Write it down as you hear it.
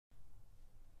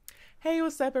Hey,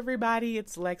 what's up, everybody?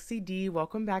 It's Lexi D.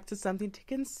 Welcome back to Something to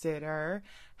Consider.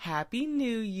 Happy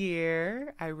New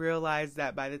Year. I realize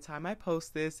that by the time I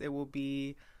post this, it will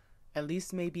be at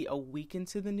least maybe a week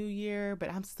into the new year,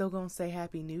 but I'm still going to say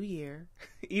Happy New Year.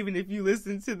 Even if you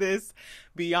listen to this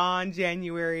beyond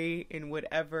January, in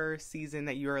whatever season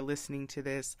that you are listening to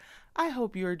this, I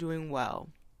hope you are doing well.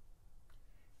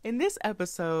 In this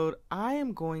episode, I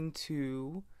am going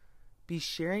to be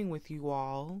sharing with you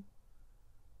all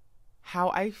how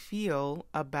I feel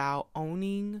about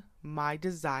owning my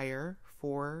desire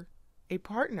for a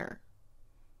partner.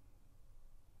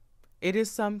 It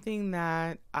is something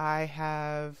that I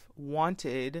have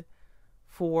wanted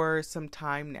for some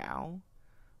time now,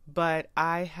 but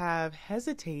I have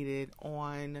hesitated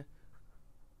on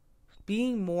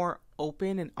being more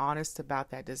open and honest about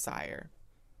that desire.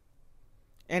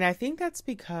 And I think that's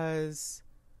because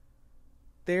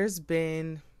there's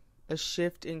been a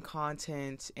shift in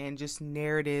content and just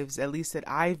narratives, at least that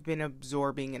I've been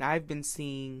absorbing and I've been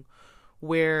seeing,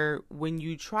 where when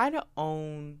you try to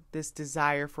own this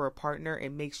desire for a partner,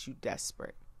 it makes you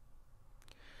desperate.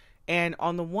 And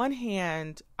on the one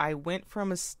hand, I went from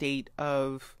a state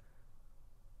of,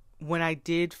 when I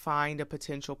did find a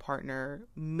potential partner,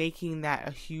 making that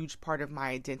a huge part of my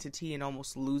identity and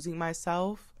almost losing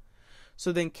myself.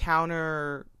 So then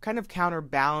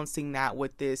counterbalancing that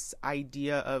with this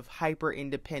idea of hyper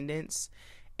independence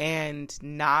and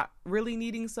not really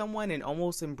needing someone and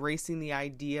almost embracing the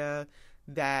idea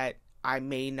that I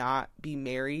may not be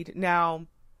married. Now,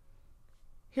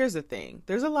 here's the thing.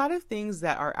 There's a lot of things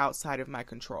that are outside of my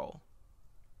control.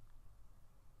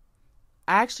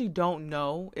 I actually don't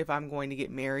know if I'm going to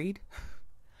get married.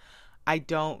 I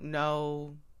don't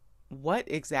know what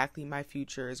exactly my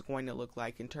future is going to look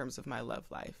like in terms of my love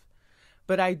life.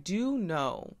 But I do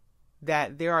know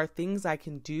that there are things I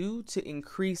can do to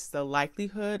increase the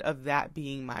likelihood of that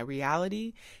being my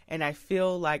reality. And I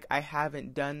feel like I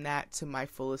haven't done that to my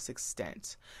fullest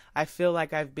extent. I feel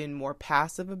like I've been more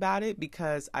passive about it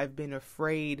because I've been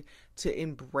afraid to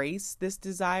embrace this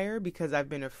desire, because I've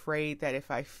been afraid that if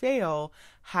I fail,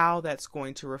 how that's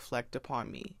going to reflect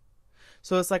upon me.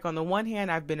 So it's like, on the one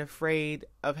hand, I've been afraid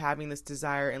of having this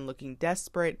desire and looking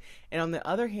desperate. And on the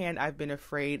other hand, I've been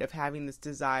afraid of having this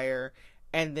desire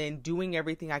and then doing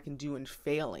everything I can do and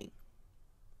failing.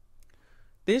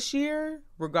 This year,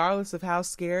 regardless of how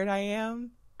scared I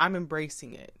am, I'm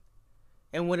embracing it.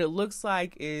 And what it looks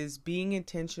like is being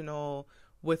intentional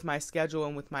with my schedule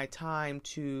and with my time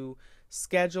to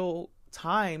schedule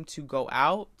time to go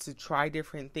out, to try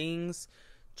different things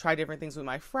with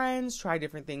my friends, try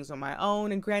different things on my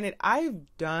own. And granted,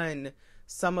 I've done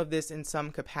some of this in some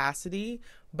capacity,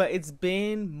 but it's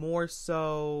been more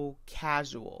so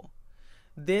casual.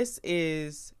 This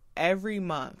is every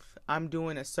month I'm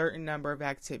doing a certain number of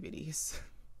activities.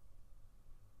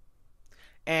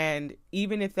 And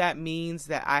even if that means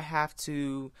that I have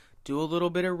to do a little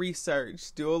bit of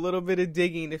research, do a little bit of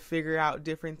digging to figure out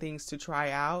different things to try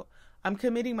out, I'm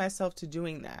committing myself to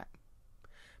doing that.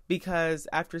 Because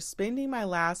after spending my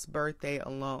last birthday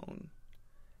alone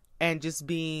and just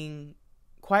being,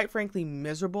 quite frankly,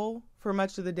 miserable for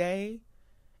much of the day,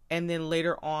 and then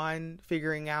later on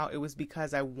figuring out it was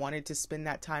because I wanted to spend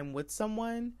that time with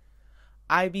someone,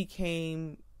 I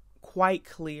became quite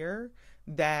clear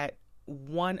that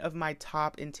one of my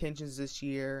top intentions this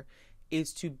year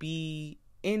is to be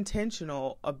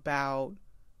intentional about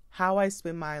how I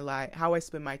spend my life, how I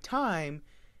spend my time,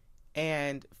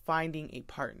 and finding a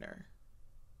partner.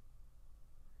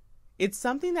 It's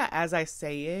something that, as I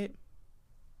say it,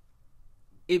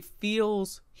 it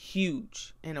feels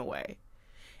huge in a way.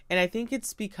 And I think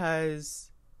it's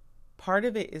because part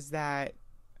of it is that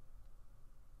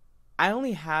I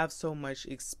only have so much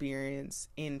experience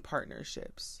in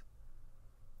partnerships.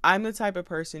 I'm the type of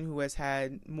person who has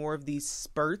had more of these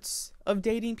spurts of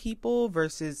dating people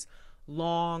versus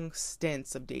long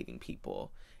stints of dating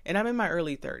people. And I'm in my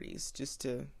early 30s, just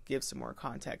to give some more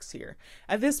context here.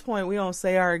 At this point, we don't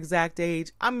say our exact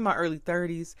age. I'm in my early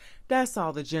 30s. That's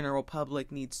all the general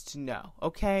public needs to know,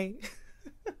 okay?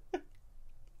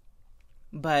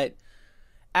 But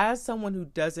as someone who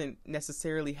doesn't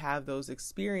necessarily have those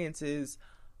experiences,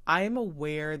 I am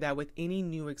aware that with any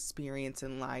new experience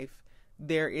in life,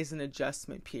 there is an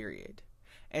adjustment period.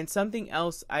 And something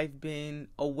else I've been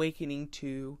awakening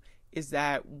to is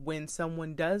that when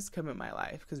someone does come in my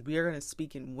life, because we are going to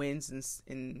speak in wins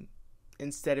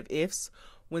instead of ifs,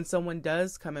 when someone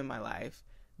does come in my life,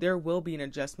 there will be an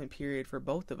adjustment period for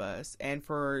both of us. And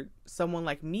for someone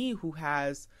like me who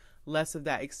has less of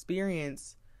that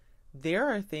experience, there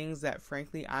are things that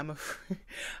frankly I'm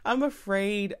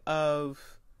afraid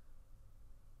of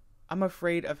I'm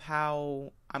afraid of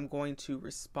how I'm going to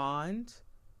respond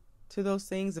to those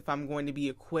things, if I'm going to be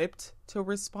equipped to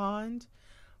respond.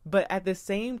 But at the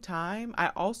same time,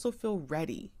 I also feel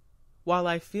ready. While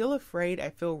I feel afraid, I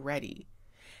feel ready.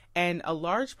 And a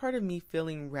large part of me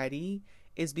feeling ready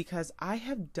is because I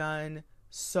have done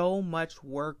so much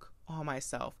work on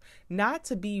myself. Not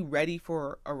to be ready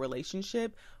for a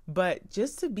relationship, but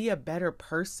just to be a better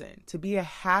person, to be a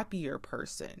happier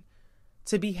person,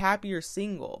 to be happier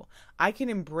single. I can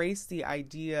embrace the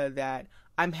idea that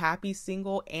I'm happy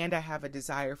single and I have a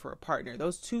desire for a partner.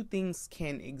 Those two things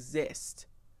can exist.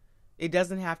 It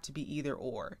doesn't have to be either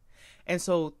or. And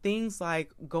so things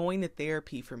like going to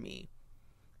therapy for me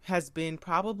has been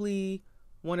probably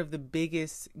one of the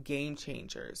biggest game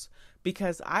changers,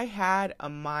 because I had a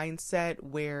mindset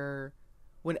where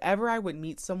whenever I would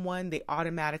meet someone, they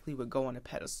automatically would go on a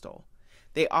pedestal.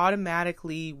 They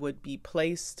automatically would be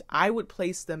placed, I would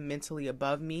place them mentally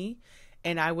above me,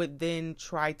 and I would then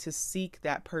try to seek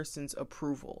that person's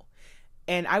approval.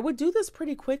 And I would do this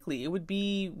pretty quickly. It would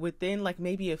be within like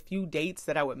maybe a few dates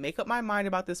that I would make up my mind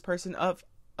about this person,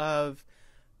 of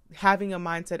having a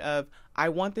mindset of, I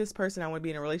want this person, I want to be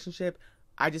in a relationship.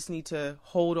 I just need to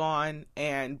hold on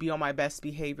and be on my best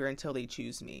behavior until they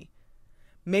choose me.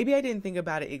 Maybe I didn't think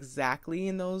about it exactly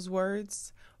in those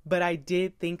words, but I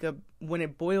did think of, when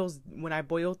I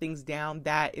boil things down,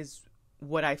 that is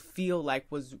what I feel like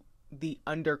was the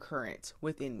undercurrent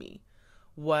within me,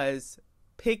 was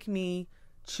pick me,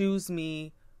 choose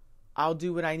me, I'll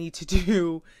do what I need to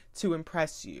do to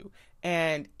impress you.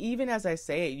 And even as I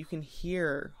say it, you can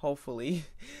hear, hopefully,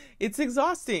 it's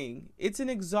exhausting. It's an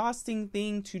exhausting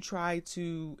thing to try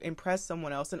to impress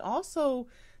someone else. And also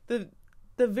the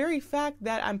very fact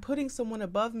that I'm putting someone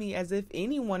above me as if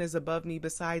anyone is above me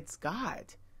besides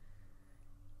God.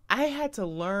 I had to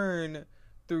learn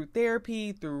through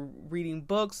therapy, through reading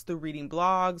books, through reading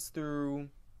blogs, through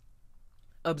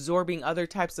absorbing other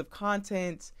types of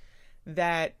content,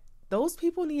 that those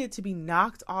people needed to be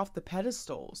knocked off the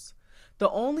pedestals. The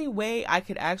only way I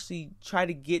could actually try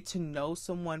to get to know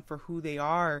someone for who they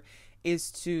are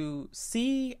is to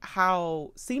see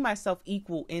myself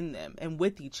equal in them and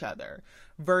with each other,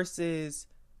 versus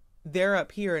they're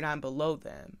up here and I'm below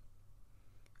them.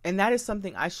 And that is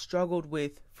something I struggled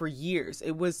with for years.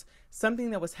 It was something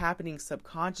that was happening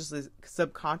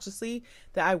subconsciously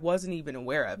that I wasn't even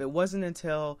aware of. It wasn't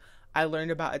until I learned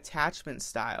about attachment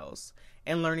styles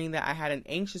and learning that I had an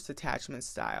anxious attachment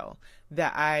style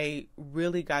that I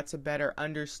really got to better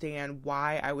understand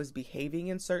why I was behaving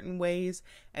in certain ways,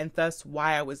 and thus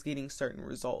why I was getting certain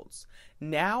results.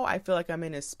 Now I feel like I'm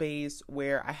in a space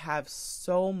where I have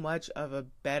so much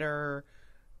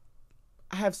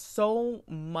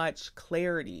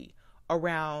clarity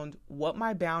around what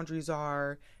my boundaries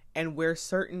are and where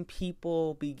certain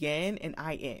people begin and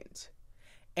I end.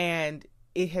 And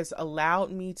it has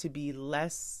allowed me to be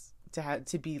less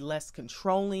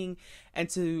controlling, and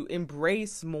to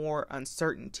embrace more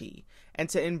uncertainty, and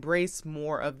to embrace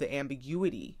more of the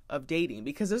ambiguity of dating,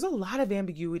 because there's a lot of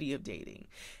ambiguity of dating.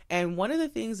 And one of the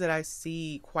things that I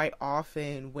see quite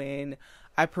often when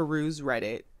I peruse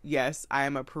Reddit, yes, I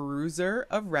am a peruser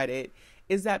of Reddit,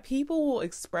 is that people will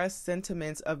express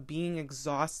sentiments of being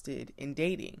exhausted in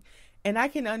dating. And I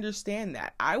can understand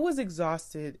that. I was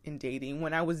exhausted in dating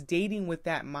when I was dating with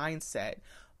that mindset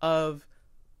of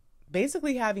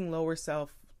basically having low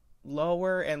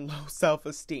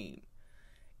self-esteem.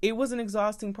 It was an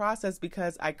exhausting process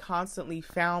because I constantly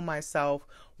found myself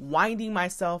winding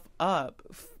myself up,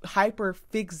 hyper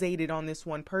fixated on this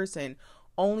one person,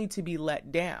 only to be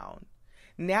let down.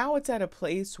 Now it's at a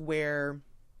place where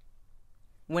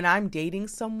when I'm dating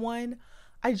someone,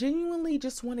 I genuinely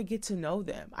just want to get to know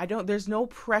them. There's no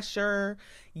pressure.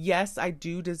 Yes, I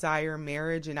do desire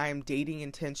marriage and I am dating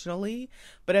intentionally,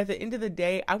 but at the end of the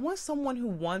day, I want someone who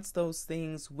wants those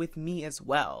things with me as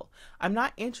well. I'm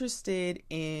not interested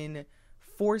in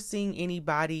forcing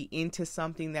anybody into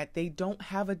something that they don't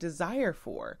have a desire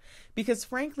for, because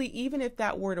frankly, even if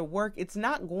that were to work, it's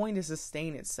not going to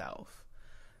sustain itself.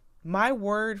 My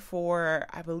word for,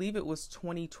 I believe it was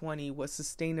 2020, was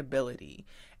sustainability.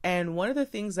 And one of the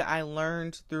things that I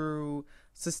learned through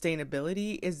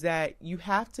sustainability is that you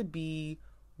have to be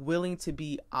willing to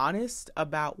be honest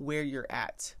about where you're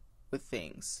at with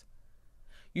things.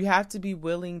 You have to be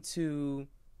willing to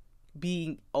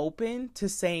be open to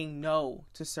saying no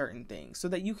to certain things so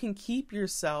that you can keep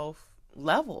yourself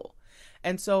level.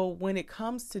 And so when it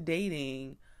comes to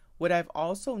dating, what I've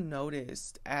also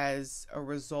noticed as a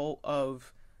result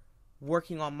of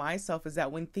working on myself is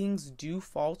that when things do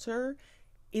falter,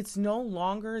 it's no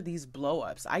longer these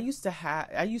blow-ups. I used to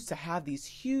have these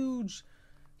huge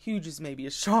huge is maybe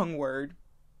a strong word,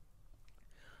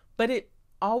 but it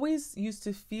always used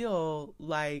to feel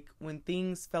like when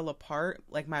things fell apart,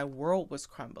 like my world was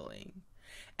crumbling.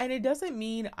 And it doesn't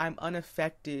mean I'm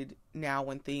unaffected now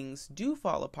when things do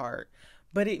fall apart,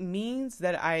 but it means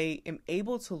that I am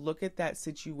able to look at that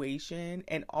situation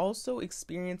and also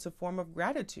experience a form of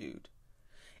gratitude.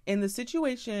 In the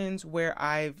situations where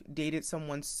I've dated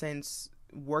someone since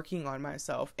working on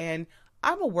myself, and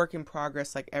I'm a work in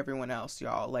progress like everyone else,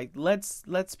 y'all. Like let's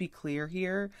be clear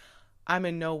here. I'm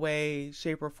in no way,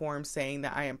 shape, or form saying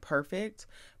that I am perfect,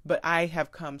 but I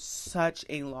have come such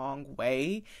a long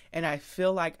way, and I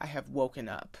feel like I have woken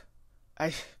up.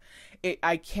 I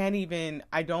I can't even,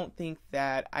 I don't think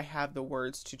that I have the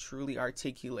words to truly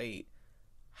articulate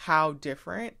how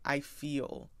different I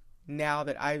feel now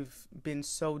that I've been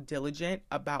so diligent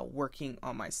about working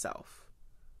on myself.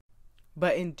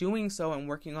 But in doing so and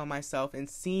working on myself and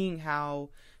seeing how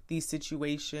these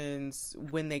situations,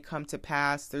 when they come to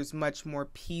pass, there's much more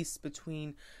peace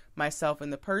between myself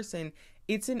and the person,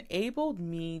 it's enabled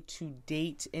me to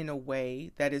date in a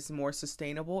way that is more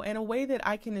sustainable and a way that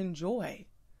I can enjoy.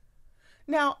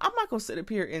 Now, I'm not going to sit up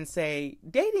here and say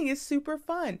dating is super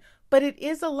fun, but it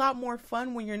is a lot more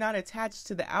fun when you're not attached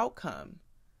to the outcome.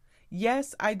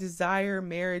 Yes, I desire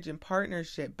marriage and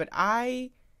partnership, but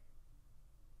I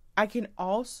can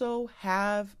also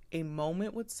have a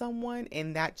moment with someone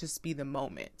and that just be the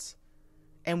moment.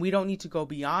 And we don't need to go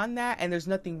beyond that. And there's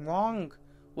nothing wrong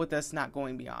with us not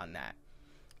going beyond that.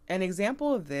 An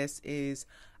example of this is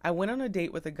I went on a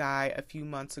date with a guy a few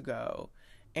months ago,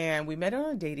 and we met on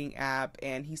a dating app,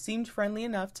 and he seemed friendly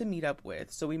enough to meet up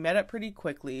with. So we met up pretty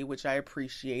quickly, which I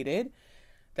appreciated.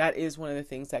 That is one of the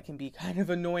things that can be kind of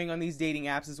annoying on these dating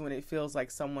apps, is when it feels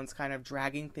like someone's kind of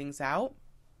dragging things out.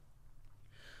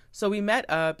 So we met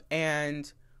up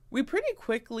and we pretty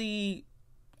quickly,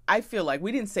 I feel like,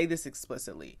 we didn't say this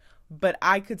explicitly, but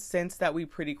I could sense that we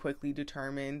pretty quickly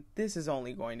determined this is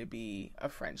only going to be a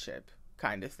friendship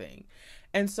kind of thing.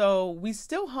 And so we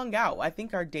still hung out. I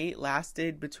think our date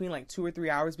lasted between like 2 or 3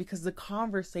 hours because the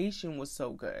conversation was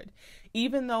so good.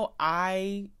 Even though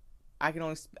I'll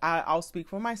speak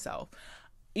for myself.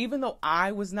 Even though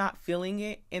I was not feeling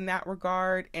it in that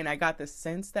regard, and I got the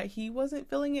sense that he wasn't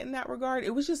feeling it in that regard,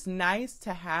 it was just nice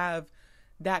to have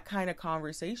that kind of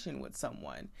conversation with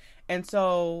someone. And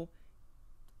so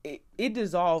it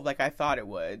dissolved like I thought it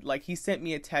would. Like, he sent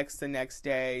me a text the next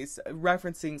day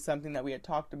referencing something that we had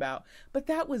talked about, but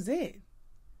that was it.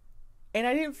 And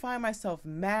I didn't find myself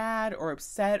mad or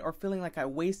upset or feeling like I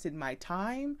wasted my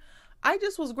time. I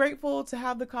just was grateful to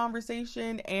have the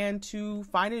conversation and to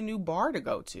find a new bar to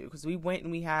go to, because we went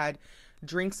and we had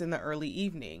drinks in the early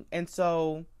evening. And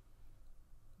so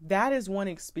that is one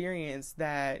experience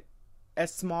that,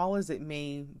 as small as it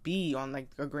may be on like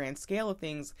a grand scale of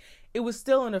things, it was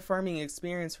still an affirming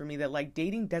experience for me that like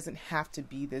dating doesn't have to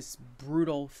be this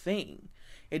brutal thing.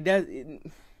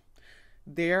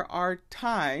 There are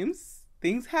times,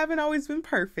 things haven't always been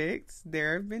perfect.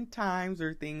 There have been times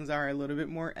where things are a little bit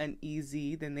more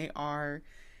uneasy than they are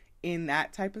in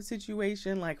that type of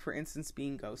situation. Like, for instance,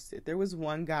 being ghosted. There was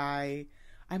one guy,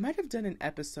 I might have done an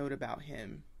episode about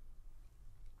him,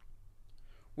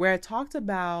 where I talked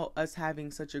about us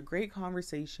having such a great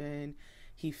conversation.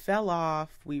 He fell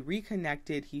off, we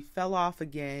reconnected, he fell off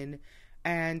again.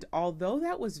 And although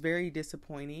that was very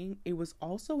disappointing, it was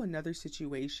also another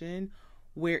situation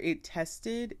where it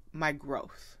tested my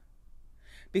growth.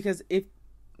 Because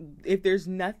if there's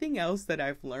nothing else that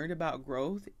I've learned about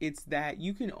growth, it's that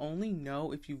you can only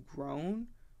know if you've grown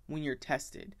when you're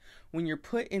tested. When you're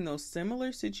put in those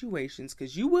similar situations,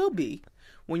 because you will be,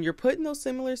 when you're put in those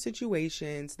similar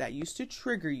situations that used to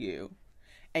trigger you,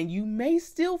 and you may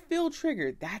still feel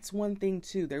triggered. That's one thing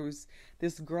too. There was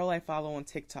this girl I follow on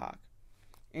TikTok,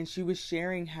 and she was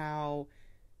sharing how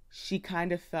she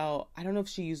kind of felt, I don't know if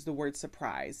she used the word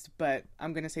surprised, but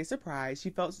I'm going to say surprised. She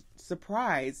felt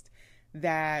surprised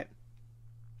that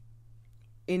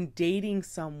in dating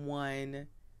someone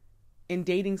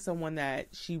that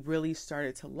she really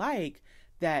started to like,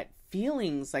 that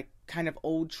feelings like kind of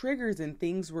old triggers and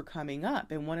things were coming up.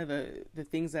 And one of the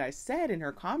things that I said in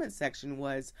her comment section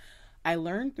was, I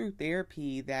learned through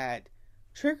therapy that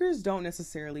triggers don't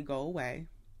necessarily go away.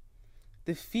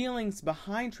 The feelings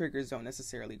behind triggers don't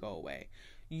necessarily go away.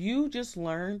 You just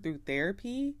learn through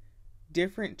therapy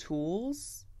different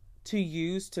tools to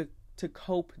use to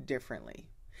cope differently.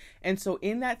 And so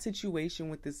in that situation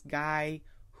with this guy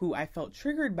who I felt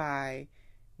triggered by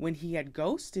when he had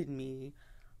ghosted me,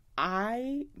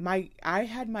 I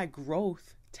had my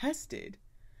growth tested.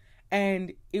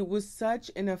 And it was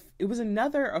it was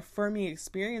another affirming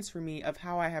experience for me of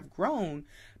how I have grown,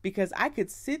 because I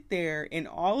could sit there in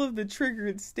all of the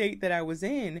triggered state that I was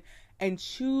in and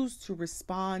choose to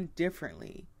respond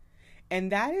differently.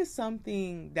 And that is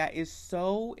something that is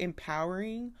so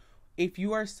empowering if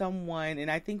you are someone,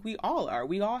 and I think we all are,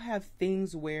 we all have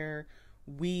things where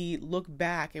we look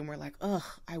back and we're like, ugh,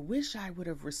 I wish I would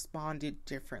have responded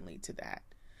differently to that.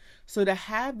 So to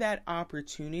have that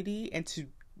opportunity and to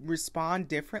respond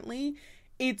differently,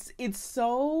 it's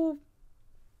so,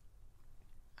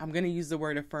 I'm going to use the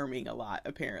word affirming a lot,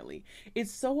 apparently.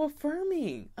 It's so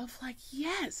affirming of like,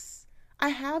 yes, I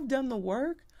have done the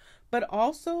work, but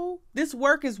also this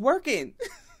work is working.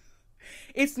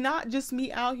 It's not just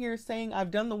me out here saying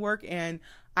I've done the work and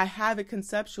I have it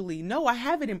conceptually. No, I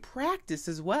have it in practice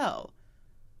as well.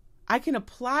 I can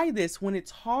apply this when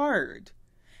it's hard.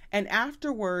 And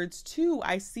afterwards, too,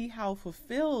 I see how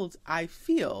fulfilled I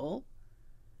feel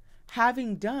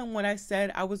having done what I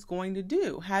said I was going to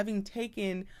do, having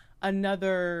taken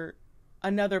another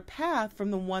path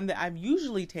from the one that I've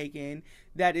usually taken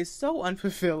that is so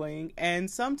unfulfilling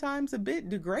and sometimes a bit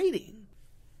degrading.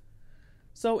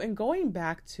 So in going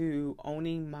back to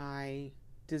owning my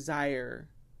desire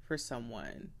for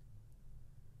someone,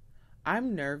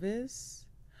 I'm nervous,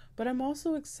 but I'm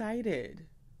also excited.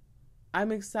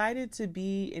 I'm excited to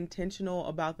be intentional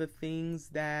about the things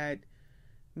that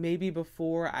maybe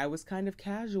before I was kind of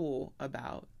casual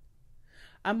about.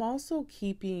 I'm also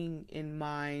keeping in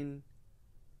mind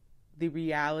the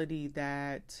reality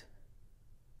that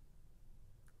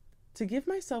to give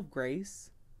myself grace.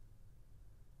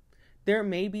 There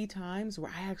may be times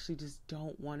where I actually just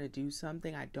don't want to do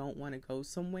something. I don't want to go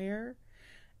somewhere.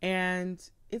 And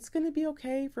it's going to be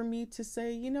okay for me to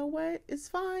say, you know what? It's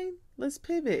fine. Let's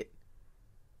pivot.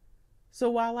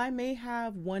 So while I may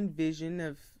have one vision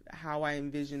of how I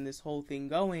envision this whole thing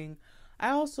going, I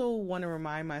also want to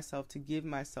remind myself to give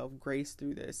myself grace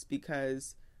through this,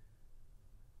 because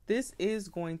this is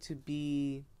going to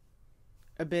be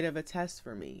a bit of a test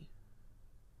for me.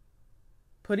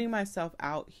 Putting myself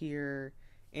out here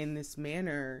in this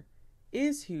manner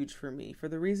is huge for me for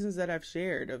the reasons that I've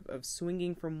shared, of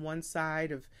swinging from one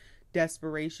side of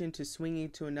desperation to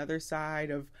swinging to another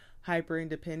side of hyper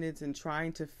independence, and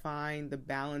trying to find the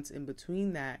balance in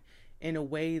between that in a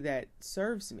way that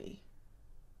serves me.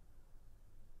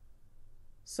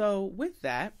 So with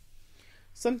that,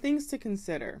 some things to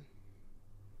consider.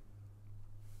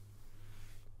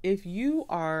 If you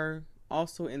are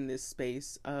also in this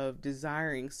space of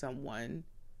desiring someone,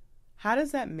 how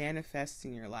does that manifest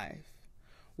in your life?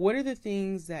 What are the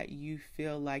things that you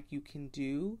feel like you can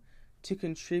do to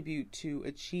contribute to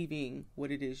achieving what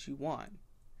it is you want?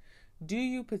 Do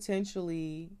you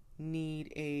potentially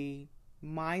need a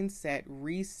mindset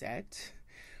reset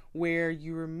where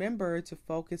you remember to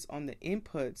focus on the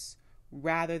inputs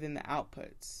rather than the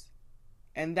outputs?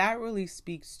 And that really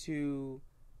speaks to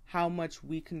how much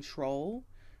we control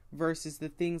versus the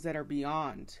things that are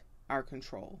beyond our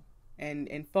control,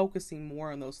 and focusing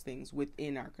more on those things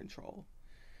within our control.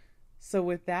 So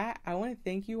with that, I want to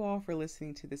thank you all for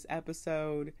listening to this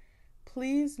episode.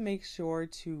 Please make sure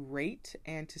to rate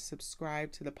and to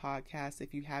subscribe to the podcast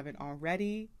if you haven't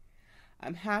already.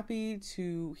 I'm happy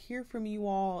to hear from you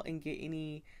all and get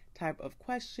any type of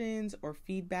questions or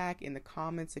feedback in the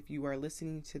comments if you are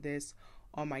listening to this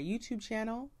on my YouTube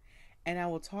channel. And I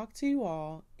will talk to you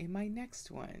all in my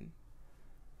next one.